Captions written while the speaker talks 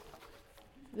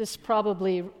This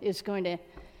probably is going to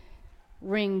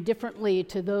ring differently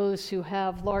to those who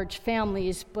have large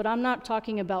families, but I'm not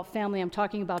talking about family, I'm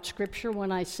talking about Scripture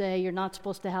when I say you're not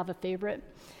supposed to have a favorite.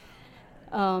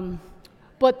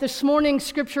 But this morning's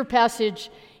Scripture passage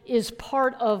is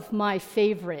part of my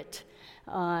favorite.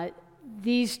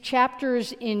 These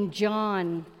chapters in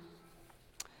John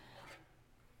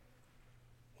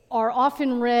are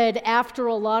often read after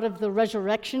a lot of the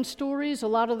resurrection stories, a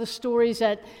lot of the stories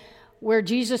where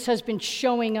Jesus has been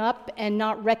showing up and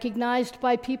not recognized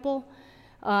by people.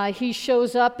 He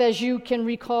shows up, as you can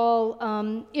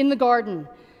recall, in the garden,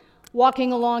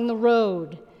 walking along the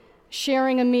road,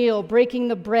 sharing a meal, breaking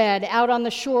the bread, out on the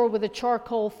shore with a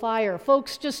charcoal fire.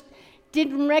 Folks just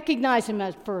didn't recognize him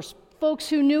at first. Folks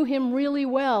who knew him really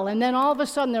well, and then all of a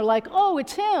sudden they're like, oh,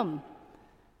 it's him.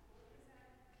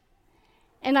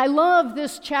 And I love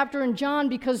this chapter in John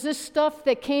because this stuff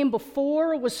that came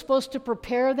before was supposed to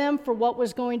prepare them for what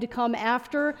was going to come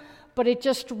after, but it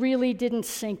just really didn't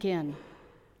sink in.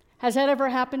 Has that ever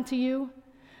happened to you?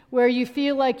 Where you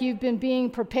feel like you've been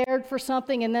being prepared for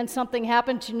something and then something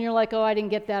happens and you're like, oh, I didn't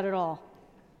get that at all.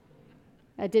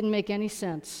 That didn't make any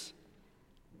sense.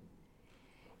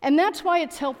 And that's why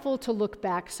it's helpful to look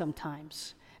back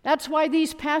sometimes. That's why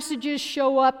these passages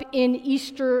show up in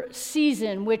Easter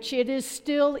season, which it is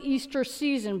still Easter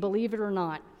season, believe it or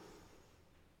not.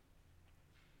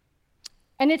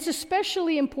 And it's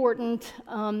especially important,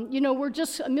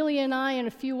 Amelia and I and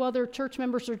a few other church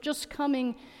members are just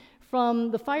coming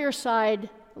from the Fireside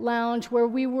Lounge where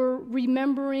we were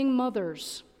remembering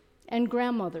mothers and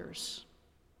grandmothers,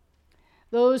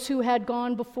 those who had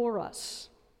gone before us.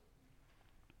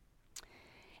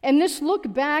 And this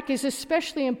look back is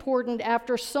especially important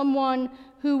after someone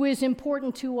who is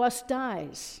important to us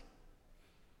dies.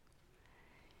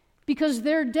 Because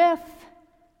their death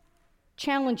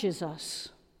challenges us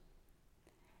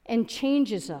and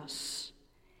changes us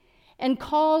and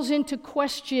calls into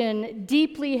question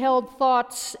deeply held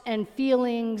thoughts and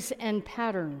feelings and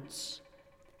patterns.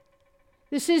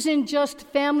 This isn't just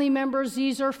family members,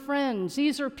 these are friends.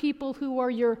 These are people who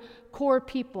are your core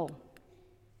people.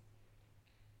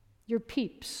 Your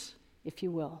peeps, if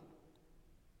you will.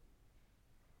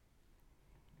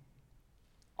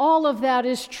 All of that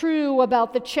is true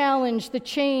about the challenge, the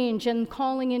change, and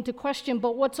calling into question.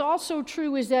 But what's also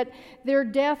true is that their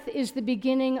death is the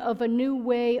beginning of a new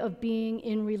way of being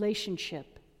in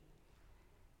relationship.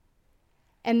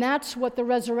 And that's what the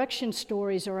resurrection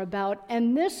stories are about.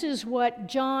 And this is what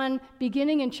John,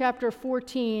 beginning in chapter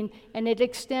 14, and it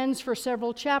extends for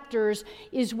several chapters,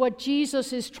 is what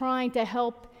Jesus is trying to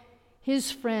help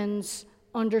his friends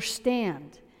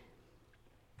understand.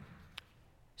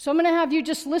 So I'm going to have you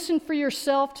just listen for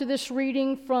yourself to this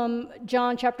reading from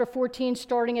John chapter 14,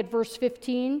 starting at verse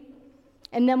 15,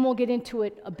 and then we'll get into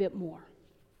it a bit more.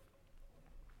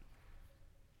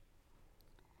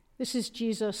 This is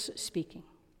Jesus speaking.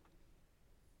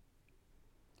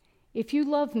 If you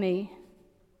love me,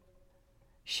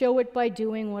 show it by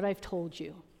doing what I've told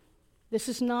you. This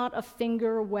is not a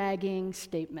finger-wagging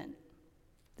statement.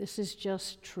 This is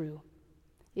just true.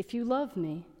 If you love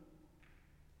me,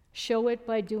 show it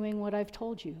by doing what I've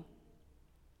told you.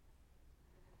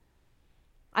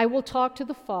 I will talk to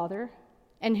the Father,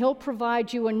 and he'll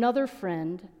provide you another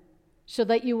friend so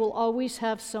that you will always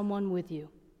have someone with you.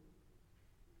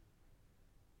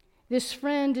 This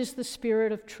friend is the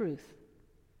Spirit of truth.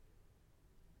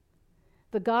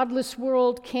 The godless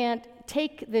world can't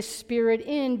take this Spirit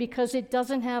in because it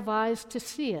doesn't have eyes to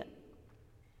see it.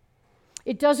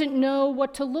 It doesn't know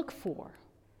what to look for.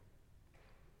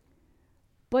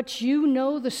 But you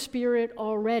know the Spirit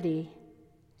already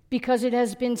because it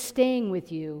has been staying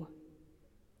with you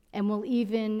and will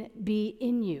even be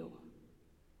in you.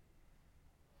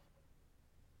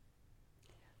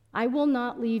 I will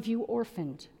not leave you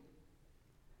orphaned.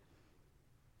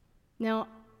 Now,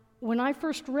 when I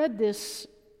first read this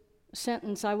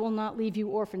sentence, I will not leave you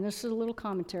orphaned, this is a little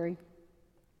commentary.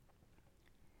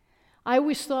 I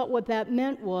always thought what that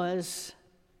meant was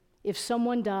if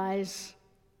someone dies,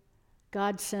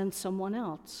 God sends someone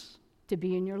else to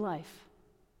be in your life.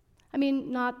 I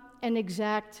mean, not an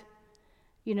exact,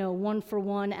 one for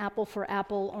one, apple for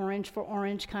apple, orange for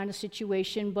orange kind of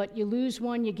situation, but you lose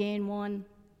one, you gain one.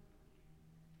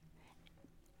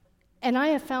 And I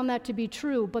have found that to be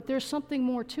true, but there's something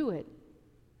more to it.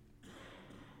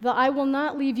 The I will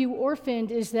not leave you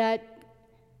orphaned is that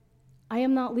I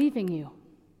am not leaving you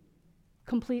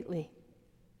completely.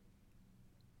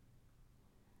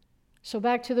 So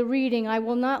back to the reading, I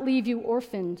will not leave you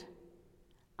orphaned.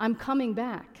 I'm coming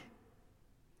back.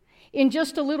 In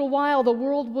just a little while, the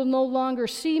world will no longer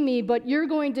see me, but you're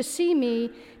going to see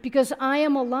me because I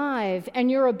am alive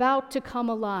and you're about to come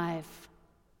alive.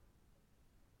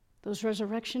 Those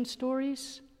resurrection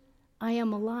stories, I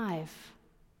am alive,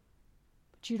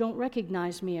 but you don't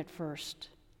recognize me at first.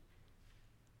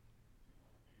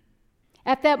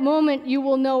 At that moment, you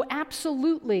will know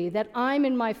absolutely that I'm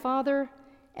in my Father,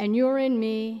 and you're in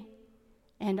me,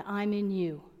 and I'm in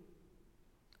you.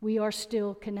 We are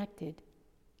still connected.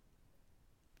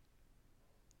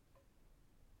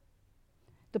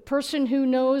 The person who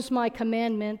knows my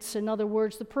commandments, in other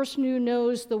words, the person who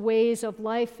knows the ways of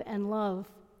life and love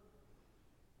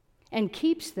and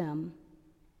keeps them,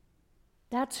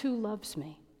 that's who loves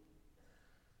me.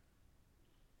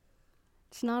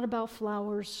 It's not about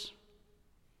flowers.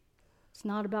 It's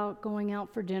not about going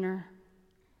out for dinner.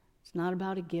 It's not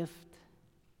about a gift,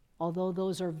 although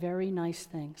those are very nice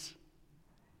things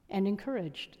and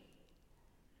encouraged.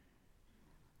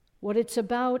 What it's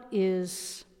about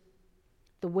is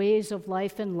the ways of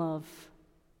life and love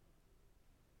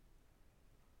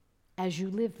as you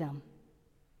live them.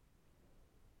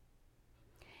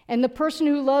 And the person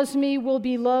who loves me will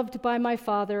be loved by my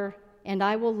Father, and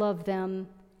I will love them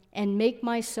and make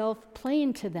myself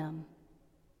plain to them.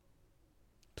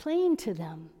 Plain to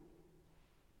them.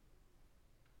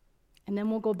 And then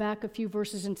we'll go back a few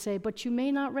verses and say, but you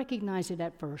may not recognize it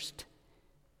at first,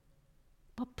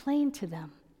 but plain to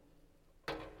them.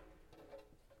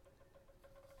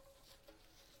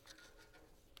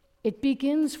 It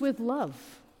begins with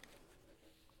love.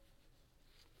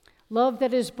 Love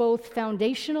that is both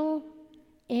foundational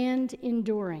and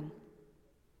enduring.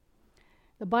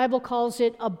 The Bible calls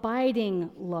it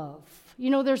abiding love. You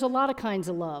know, there's a lot of kinds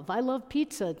of love. I love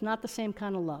pizza. It's not the same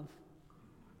kind of love.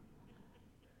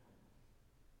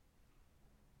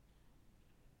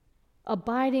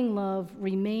 Abiding love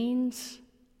remains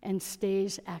and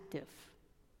stays active.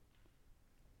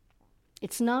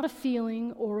 It's not a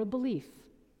feeling or a belief.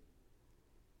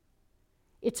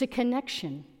 It's a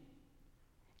connection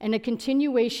and a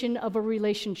continuation of a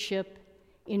relationship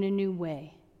in a new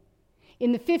way.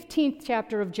 In the 15th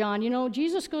chapter of John, you know,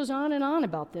 Jesus goes on and on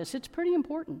about this. It's pretty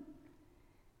important.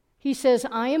 He says,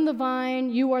 I am the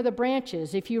vine, you are the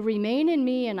branches. If you remain in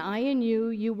me and I in you,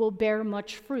 you will bear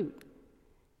much fruit.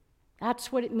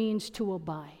 That's what it means to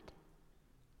abide.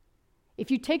 If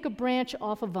you take a branch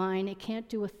off a vine, it can't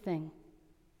do a thing.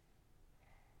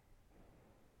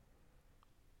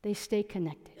 They stay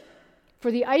connected.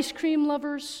 For the ice cream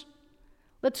lovers,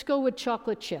 let's go with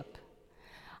chocolate chip.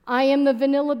 I am the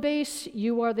vanilla base,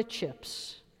 you are the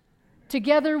chips.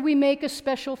 Together we make a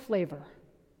special flavor.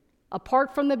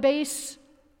 Apart from the base,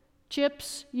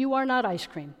 chips, you are not ice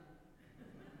cream.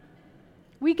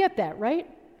 We get that, right?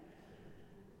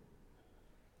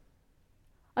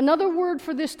 Another word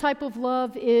for this type of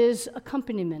love is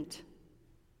accompaniment.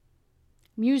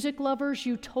 Music lovers,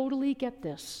 you totally get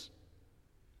this.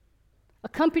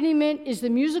 Accompaniment is the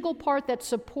musical part that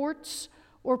supports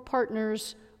or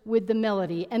partners with the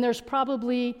melody. And there's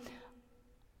probably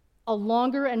a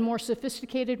longer and more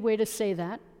sophisticated way to say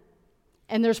that.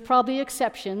 And there's probably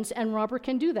exceptions, and Robert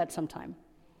can do that sometime.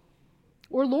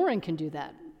 Or Lauren can do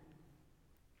that.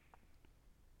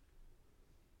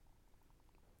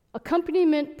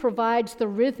 Accompaniment provides the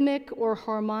rhythmic or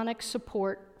harmonic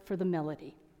support for the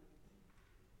melody.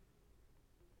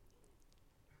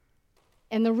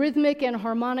 And the rhythmic and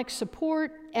harmonic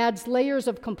support adds layers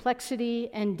of complexity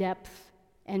and depth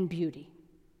and beauty.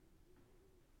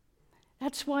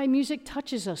 That's why music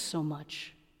touches us so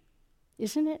much,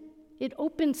 isn't it? It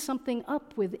opens something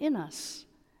up within us.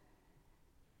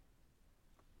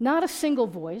 Not a single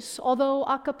voice, although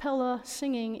a cappella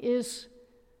singing is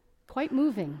quite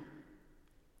moving,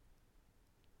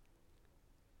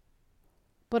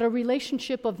 but a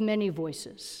relationship of many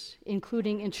voices,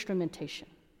 including instrumentation.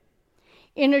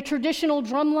 In a traditional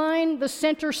drum line, the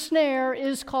center snare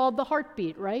is called the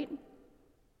heartbeat, right?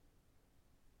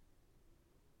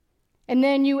 And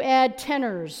then you add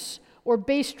tenors or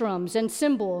bass drums and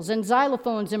cymbals and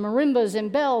xylophones and marimbas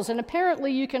and bells, and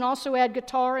apparently you can also add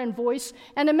guitar and voice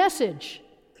and a message.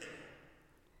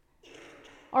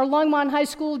 Our Longmont High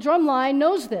School drum line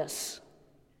knows this.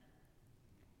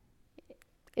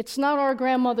 It's not our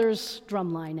grandmother's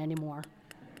drum line anymore.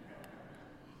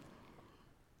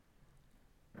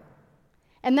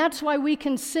 And that's why we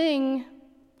can sing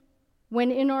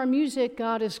when in our music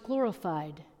God is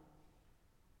glorified.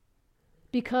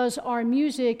 Because our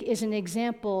music is an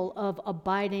example of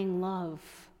abiding love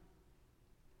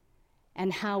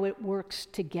and how it works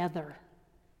together.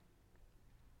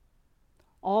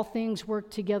 All things work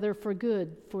together for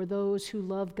good for those who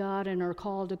love God and are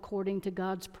called according to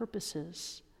God's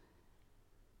purposes.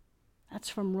 That's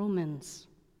from Romans.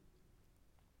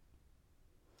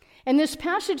 And this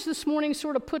passage this morning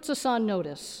sort of puts us on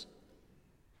notice.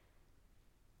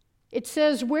 It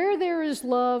says, where there is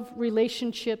love,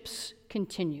 relationships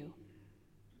continue.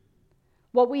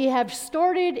 What we have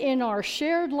started in our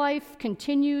shared life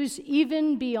continues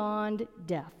even beyond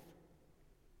death.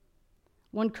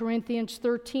 1 Corinthians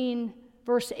 13,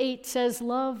 verse 8 says,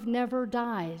 love never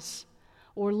dies,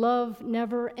 or love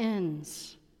never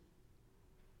ends.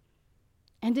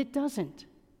 And it doesn't.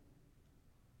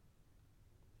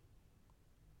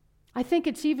 I think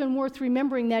it's even worth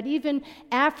remembering that even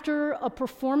after a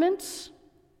performance,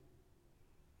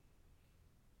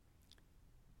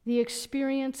 the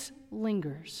experience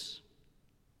lingers.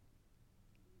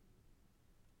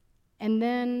 And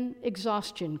then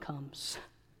exhaustion comes.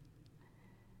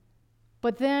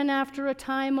 But then after a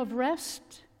time of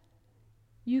rest,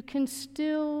 you can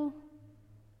still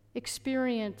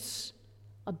experience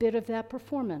a bit of that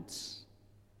performance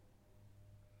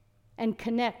and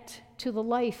connect to the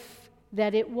life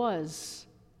that it was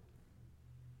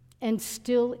and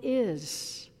still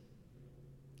is.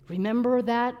 Remember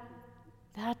that?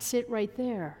 That's it right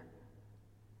there.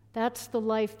 That's the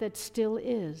life that still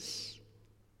is.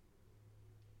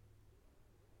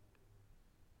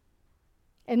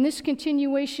 And this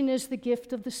continuation is the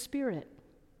gift of the Spirit.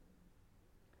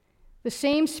 The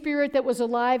same Spirit that was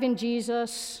alive in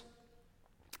Jesus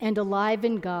and alive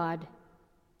in God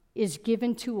is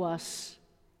given to us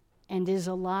and is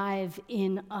alive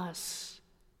in us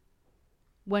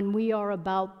when we are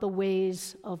about the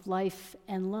ways of life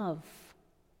and love,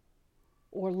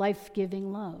 or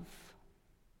life-giving love.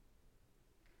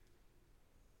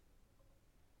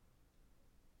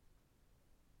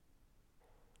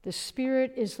 The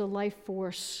Spirit is the life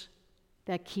force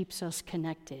that keeps us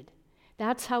connected.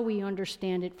 That's how we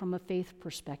understand it from a faith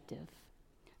perspective.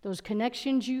 Those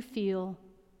connections you feel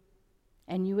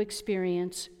and you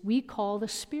experience, we call the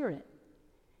Spirit.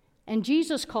 And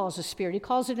Jesus calls the Spirit. He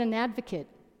calls it an advocate.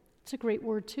 It's a great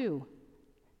word, too.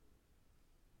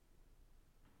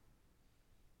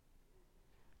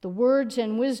 The words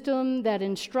and wisdom that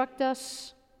instruct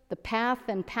us, the path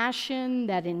and passion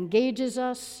that engages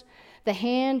us, the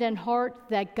hand and heart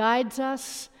that guides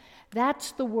us,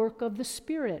 that's the work of the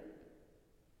Spirit.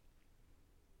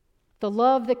 The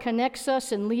love that connects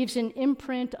us and leaves an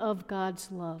imprint of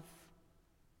God's love.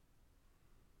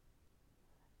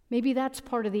 Maybe that's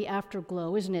part of the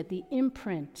afterglow, isn't it? The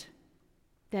imprint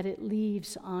that it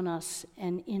leaves on us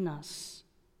and in us.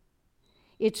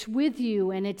 It's with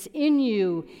you and it's in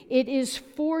you. It is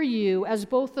for you as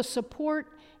both a support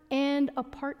and a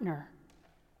partner.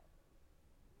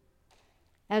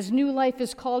 As new life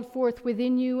is called forth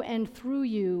within you and through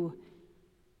you,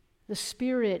 the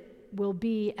Spirit will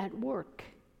be at work.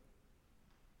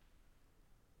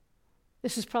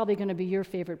 This is probably going to be your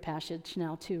favorite passage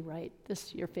now too, right? This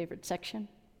is your favorite section.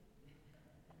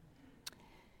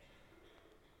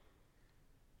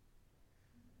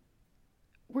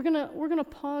 We're gonna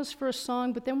pause for a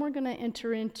song, but then we're going to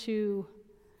enter into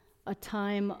a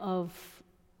time of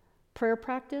prayer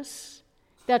practice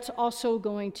that's also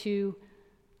going to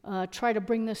try to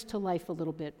bring this to life a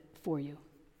little bit for you.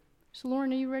 So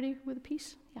Lauren, are you ready with a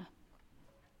piece? Yeah.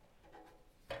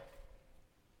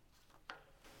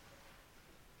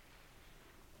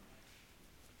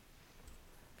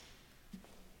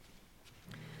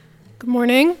 Good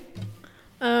morning.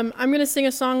 I'm going to sing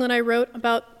a song that I wrote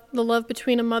about the love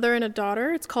between a mother and a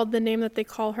daughter. It's called The Name That They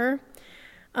Call Her.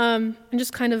 And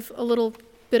just kind of a little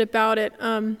bit about it.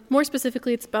 More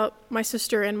specifically, it's about my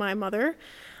sister and my mother.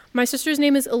 My sister's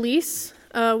name is Elise,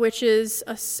 which is,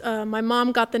 my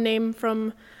mom got the name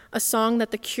from a song that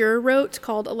The Cure wrote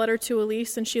called A Letter to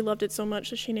Elise, and she loved it so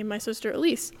much that she named my sister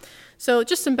Elise. So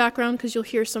just some background, because you'll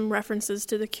hear some references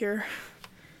to The Cure.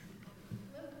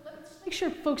 Let's make sure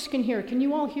folks can hear. Can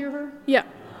you all hear her? Yeah.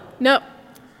 No.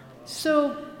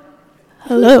 So,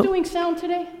 Hello. Who's doing sound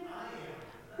today?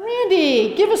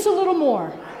 Randy, give us a little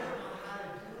more.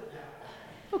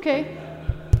 Okay.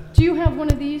 Do you have one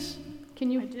of these?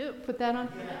 Can you put that on?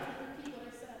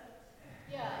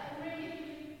 Yeah, and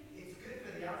Randy, it's good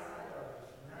for the outside though.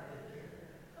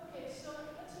 Okay, so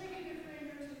let's make it good for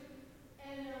Andrew too.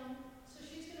 And so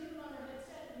she's going to put on her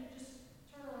headset and you just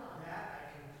turn around. That I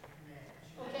can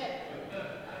manage. Okay.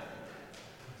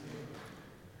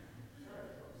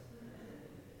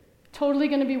 Totally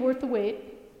going to be worth the wait.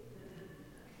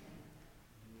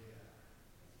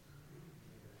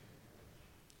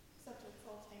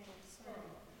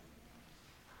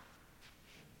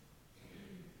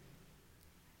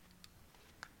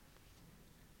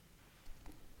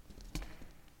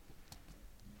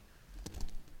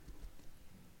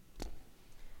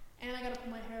 I gotta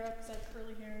put my hair up because I have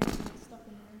curly hair and stuff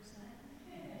in there. So.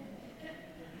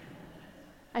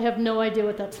 I have no idea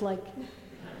what that's like.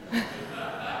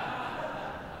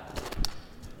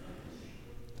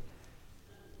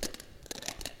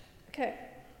 Okay.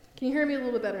 Can you hear me a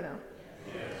little bit better now?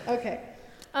 Yes. Okay.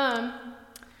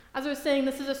 As I was saying,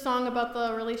 this is a song about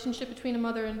the relationship between a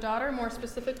mother and daughter, more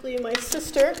specifically my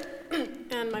sister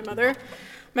and my mother.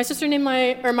 My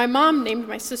mom named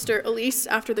my sister Elise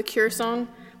after the Cure song,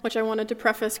 which I wanted to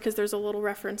preface because there's a little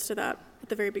reference to that at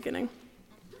the very beginning.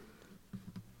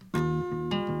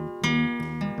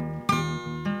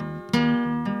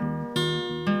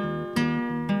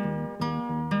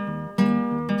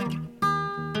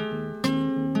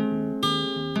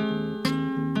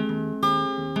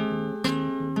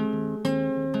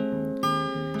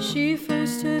 She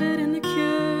first heard it in the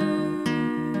Cure.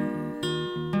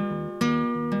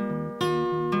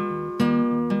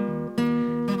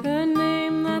 The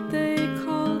name that they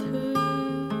called her.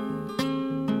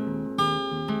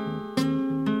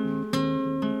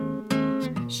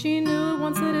 She knew at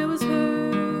once that it was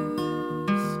hers.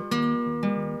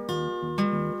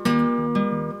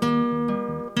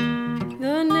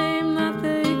 The name that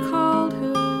they called her.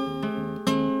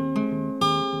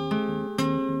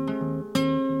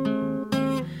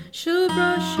 She'll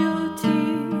brush your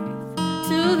teeth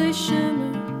till they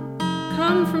shimmer,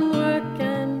 come from work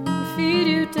and feed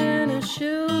you dinner.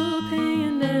 She'll paint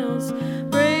your nails,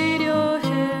 braid your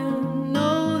hair,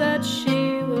 know that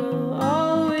she will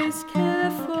always care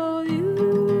for you.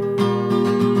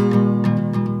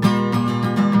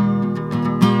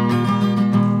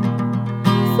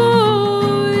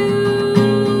 For you.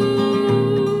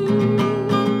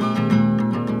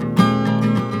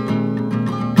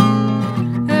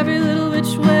 Every little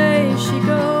which way she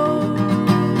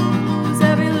goes,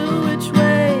 every little which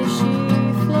way she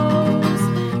flows,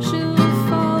 she'll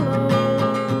follow.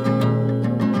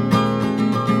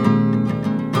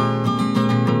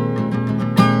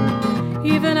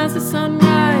 Even as the sun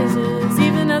rises,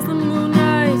 even as the moon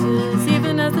rises,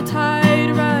 even as the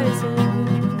tide rises,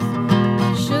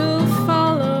 she'll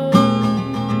follow.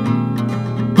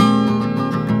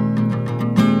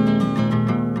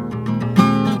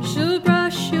 She'll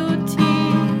brush your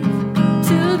teeth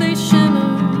till they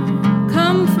shimmer,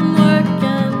 come from work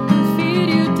and feed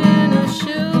you dinner.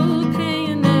 She'll paint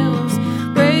your nails,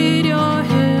 braid your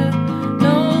hair,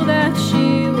 know that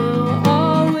she will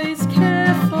always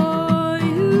care for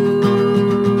you.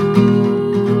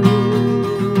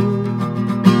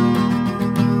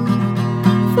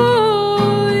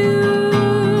 For you.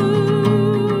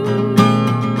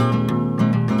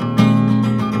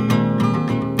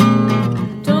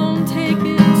 Don't take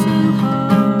it too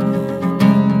hard,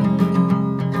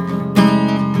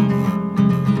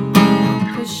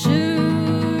 'cause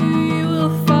sure you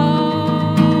will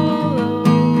follow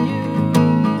you.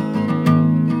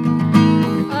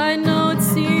 I know it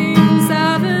seems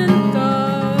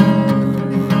avant-garde,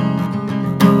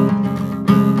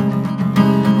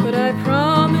 but I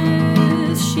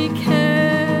promise she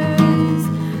cares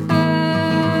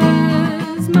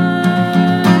as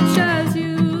much as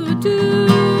you do.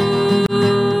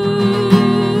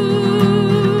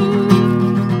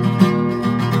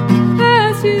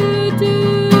 As you do.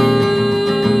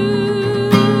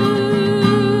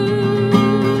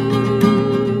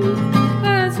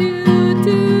 As you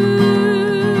do.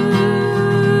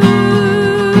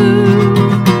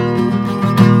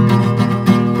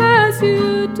 As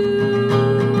you do.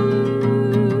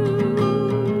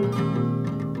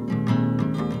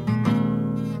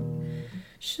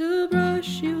 She'll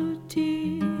brush your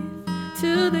teeth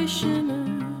till they shimmer,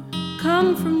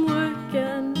 come from work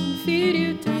and feed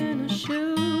you dinner.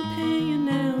 She'll paint your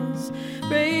nails,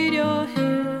 braid your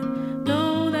hair,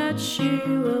 know that she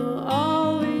will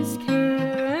always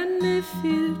care. And if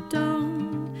you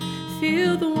don't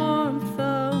feel the warmth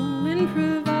the wind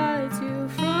provides you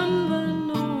from the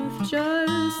north,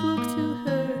 just look to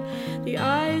her, the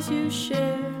eyes you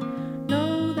share,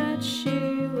 know that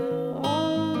she will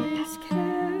always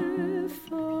care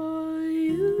for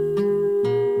you.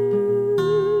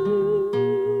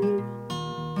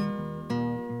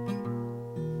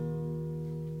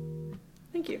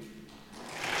 Thank you.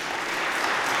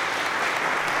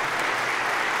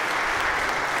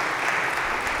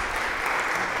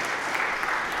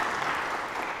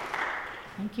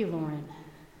 Thank you, Lauren.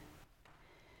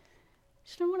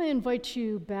 So I want to invite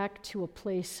you back to a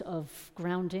place of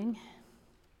grounding.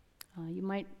 You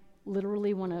might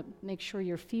literally want to make sure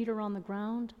your feet are on the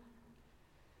ground.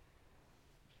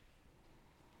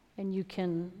 And you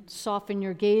can soften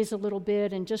your gaze a little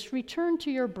bit and just return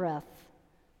to your breath.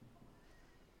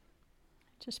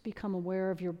 Just become aware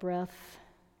of your breath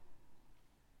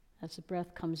as the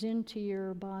breath comes into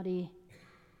your body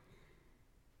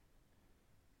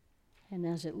and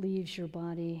as it leaves your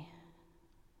body.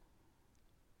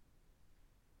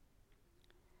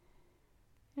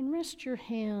 And rest your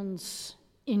hands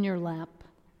in your lap.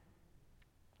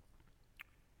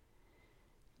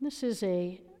 This is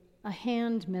a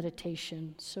hand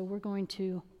meditation, so we're going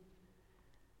to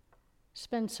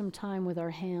spend some time with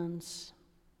our hands.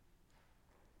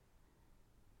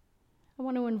 I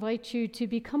want to invite you to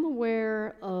become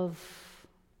aware of,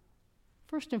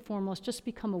 first and foremost, just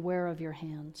become aware of your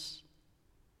hands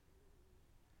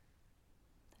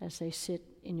as they sit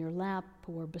in your lap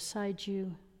or beside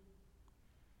you.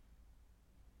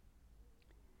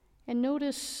 And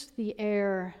notice the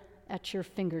air at your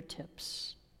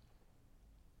fingertips.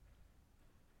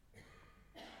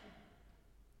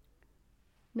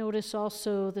 Notice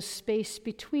also the space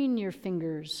between your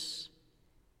fingers.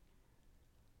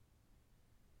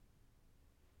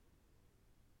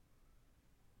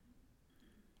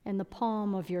 And the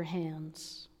palm of your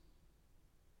hands.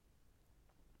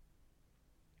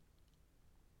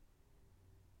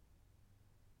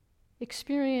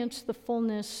 Experience the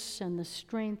fullness and the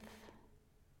strength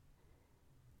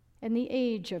and the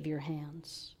age of your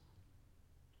hands.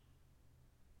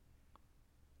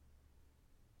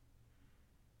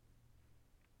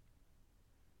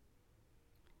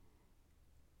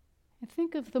 And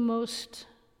think of the most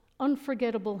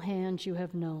unforgettable hand you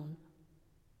have known.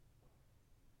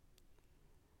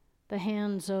 The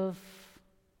hands of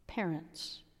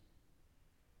parents,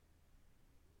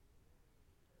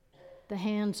 the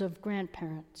hands of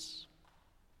grandparents,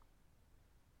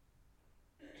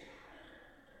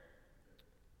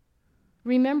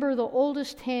 remember the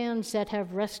oldest hands that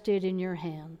have rested in your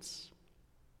hands.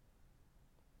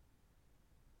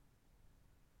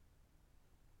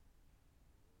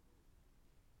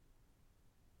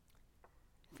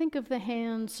 Think of the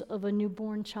hands of a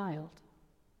newborn child,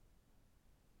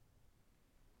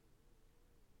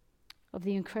 of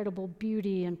the incredible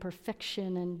beauty and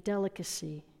perfection and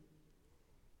delicacy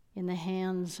in the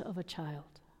hands of a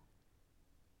child.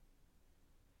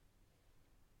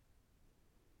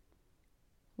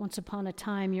 Once upon a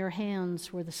time, your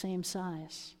hands were the same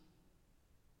size.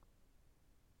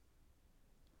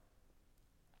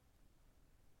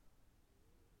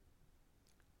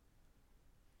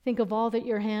 Think of all that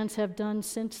your hands have done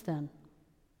since then.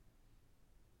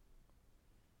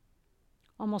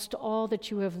 Almost all that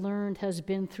you have learned has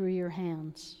been through your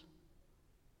hands.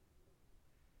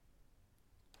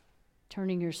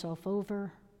 Turning yourself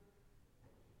over,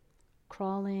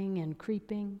 crawling and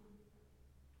creeping,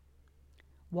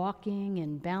 walking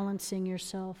and balancing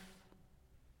yourself,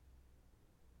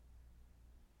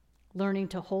 learning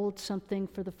to hold something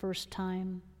for the first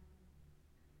time,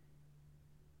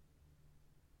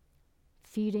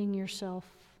 feeding yourself,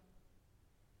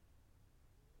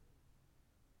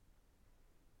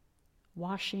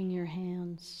 washing your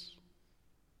hands,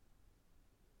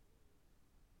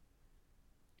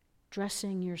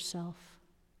 dressing yourself.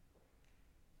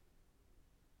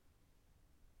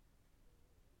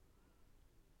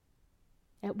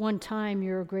 At one time,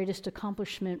 your greatest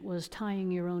accomplishment was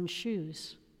tying your own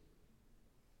shoes.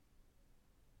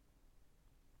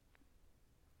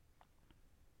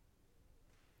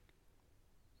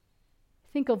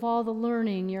 Think of all the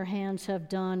learning your hands have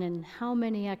done and how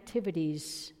many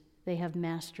activities they have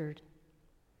mastered.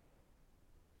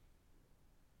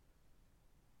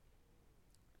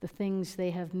 The things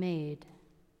they have made.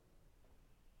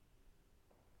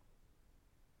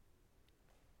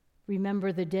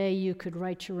 Remember the day you could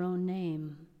write your own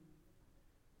name.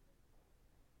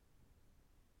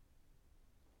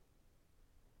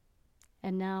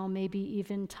 And now maybe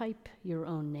even type your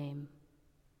own name.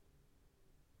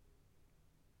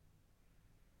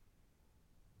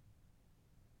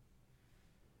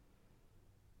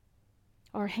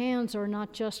 Our hands are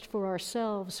not just for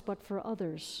ourselves, but for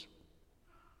others.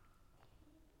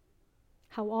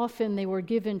 How often they were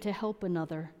given to help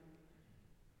another.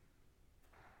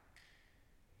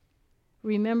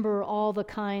 Remember all the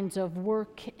kinds of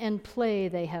work and play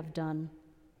they have done.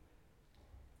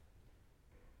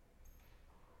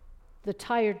 The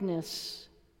tiredness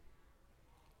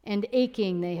and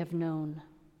aching they have known.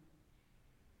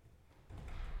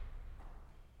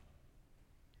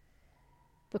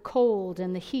 The cold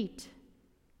and the heat,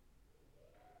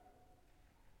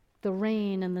 the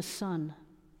rain and the sun,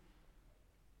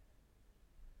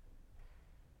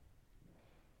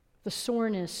 the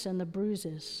soreness and the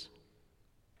bruises.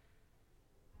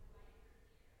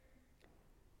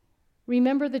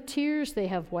 Remember the tears they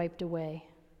have wiped away,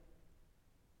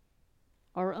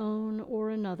 our own or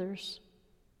another's.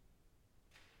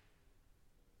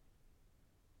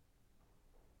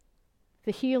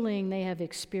 The healing they have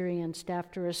experienced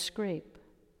after a scrape.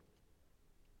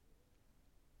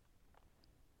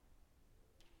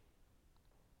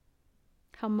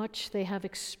 How much they have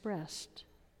expressed.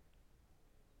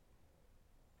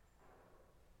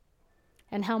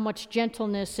 And how much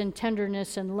gentleness and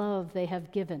tenderness and love they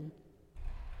have given.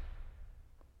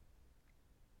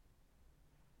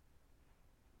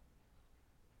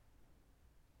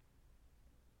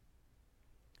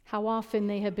 How often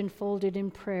they have been folded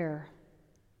in prayer,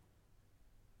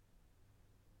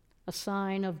 a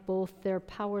sign of both their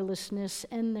powerlessness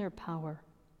and their power.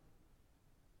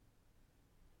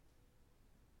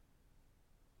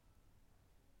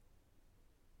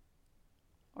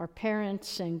 Our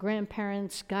parents and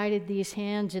grandparents guided these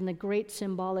hands in the great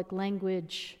symbolic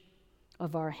language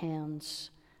of our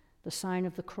hands, the sign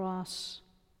of the cross,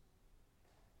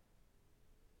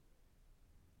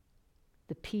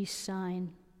 the peace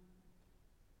sign,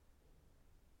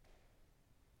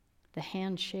 the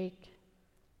handshake,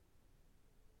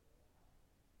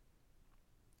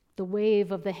 the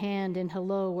wave of the hand in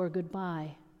hello or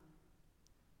goodbye.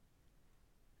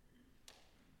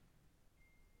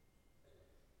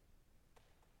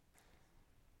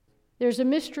 There's a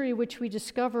mystery which we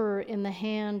discover in the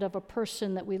hand of a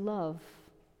person that we love.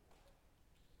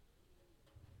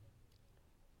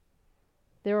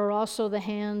 There are also the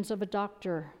hands of a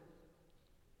doctor,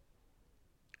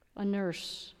 a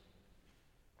nurse,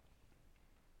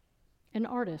 an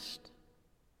artist,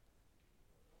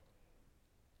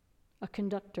 a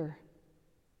conductor,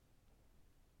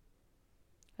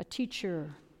 a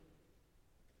teacher,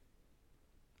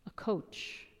 a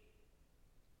coach,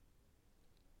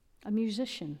 a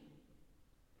musician.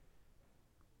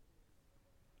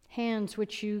 Hands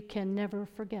which you can never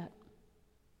forget.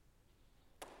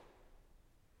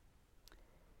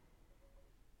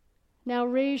 Now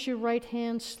raise your right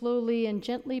hand slowly and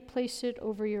gently place it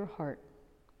over your heart.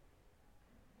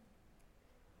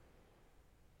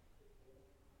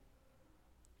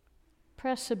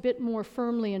 Press a bit more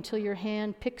firmly until your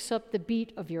hand picks up the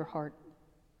beat of your heart.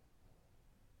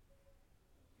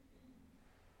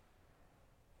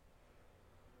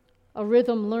 A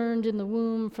rhythm learned in the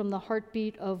womb from the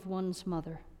heartbeat of one's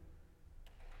mother.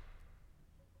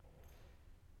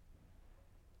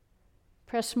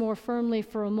 Press more firmly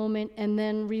for a moment and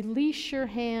then release your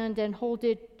hand and hold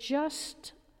it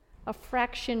just a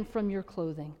fraction from your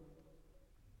clothing.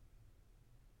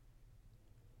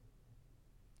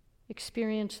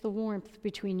 Experience the warmth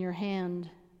between your hand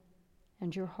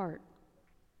and your heart.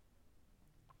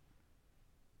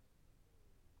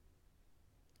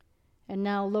 And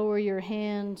now lower your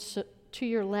hands to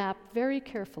your lap very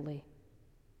carefully,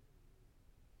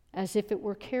 as if it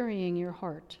were carrying your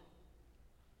heart.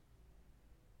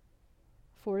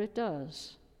 For it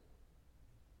does.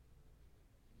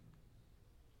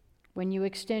 When you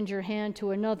extend your hand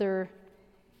to another,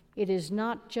 it is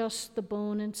not just the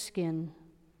bone and skin,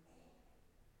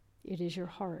 it is your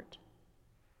heart.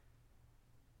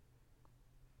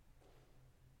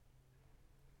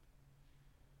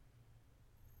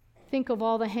 Think of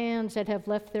all the hands that have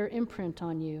left their imprint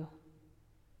on you.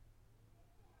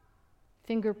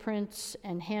 Fingerprints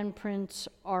and handprints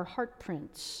are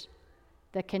heartprints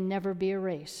that can never be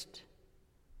erased.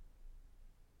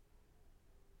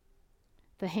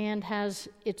 The hand has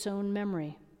its own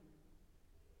memory.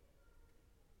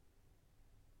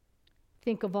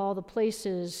 Think of all the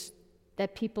places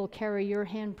that people carry your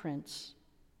handprints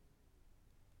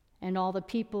and all the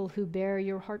people who bear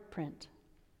your heartprint.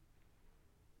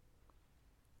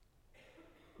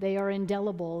 They are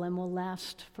indelible and will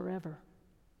last forever.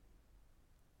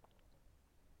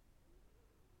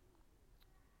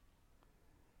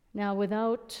 Now,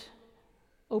 without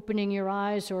opening your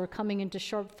eyes or coming into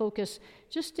sharp focus,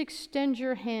 just extend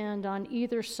your hand on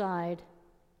either side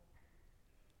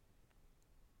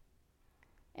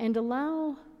and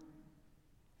allow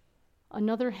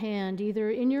another hand,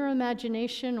 either in your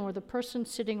imagination or the person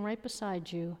sitting right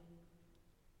beside you,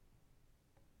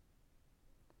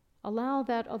 allow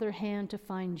that other hand to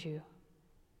find you.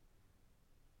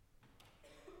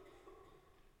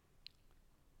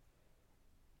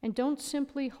 And don't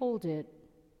simply hold it,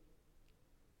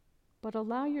 but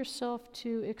allow yourself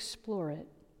to explore it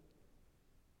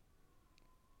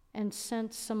and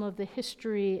sense some of the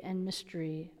history and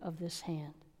mystery of this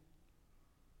hand.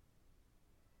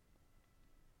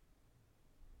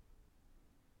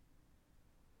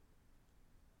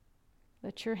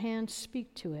 Let your hand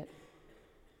speak to it,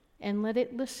 and let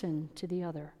it listen to the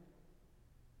other.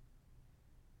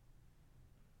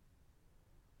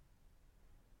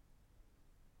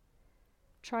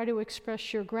 Try to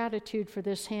express your gratitude for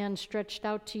this hand stretched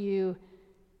out to you.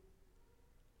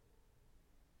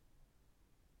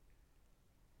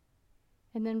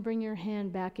 And then bring your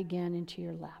hand back again into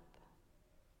your lap.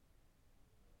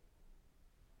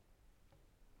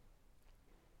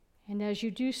 And as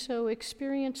you do so,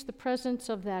 experience the presence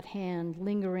of that hand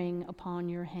lingering upon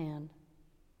your hand.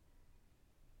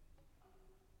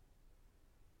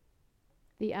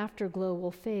 The afterglow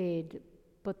will fade,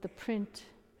 but the print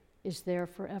is there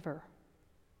forever.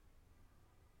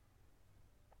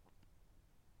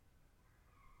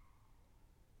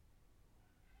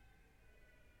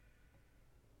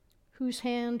 Whose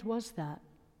hand was that?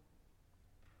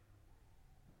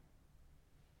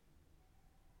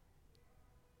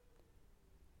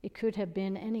 It could have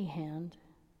been any hand.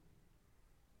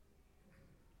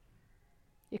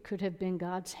 It could have been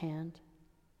God's hand.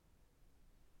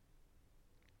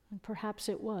 And perhaps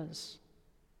it was,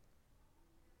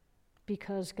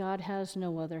 because God has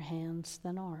no other hands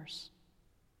than ours.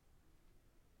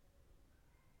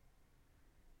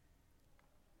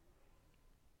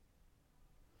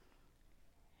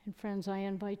 And friends, I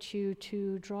invite you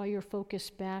to draw your focus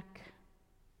back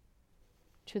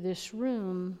to this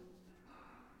room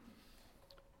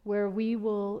where we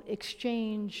will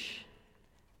exchange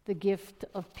the gift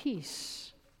of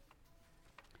peace,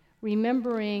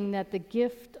 remembering that the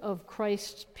gift of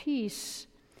Christ's peace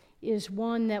is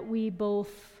one that we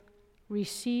both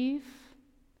receive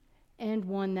and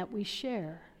one that we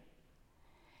share.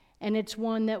 And it's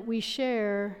one that we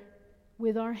share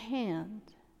with our hand.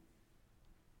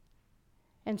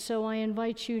 And so I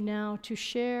invite you now to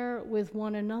share with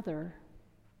one another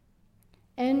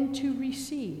and to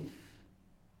receive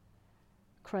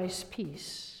Christ's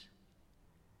peace.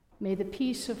 May the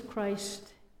peace of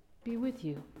Christ be with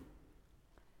you.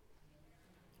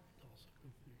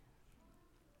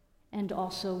 And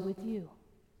also with you.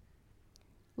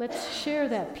 Let's share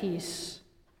that peace,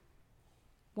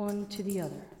 one to the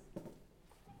other.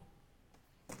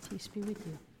 Peace be with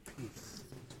you. Peace.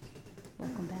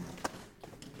 Welcome back.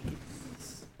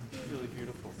 Really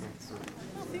beautiful.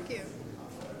 Oh, thank you.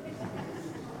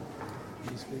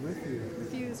 Peace be with you.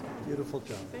 With you as well. Beautiful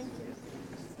job. Thank you.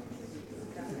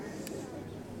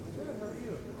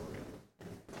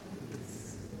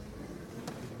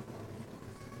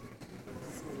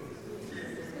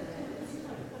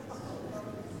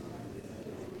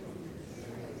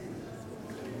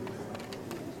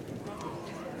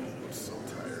 I'm so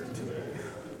tired today.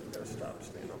 Gotta stop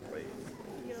staying up late.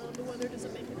 Yeah, the weather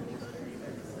doesn't make it any better.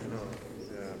 I know.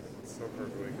 Yeah. It's so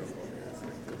hard to wake up all days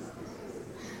like this.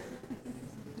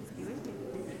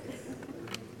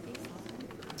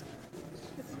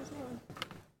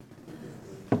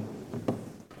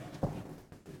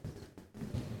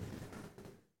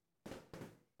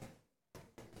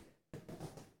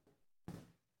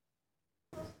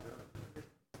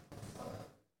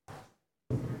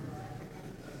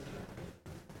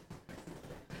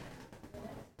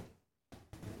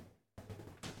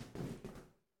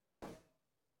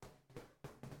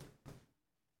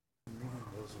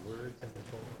 Those words in the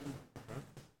book. Huh?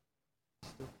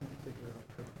 Still can't figure out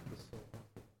how to put this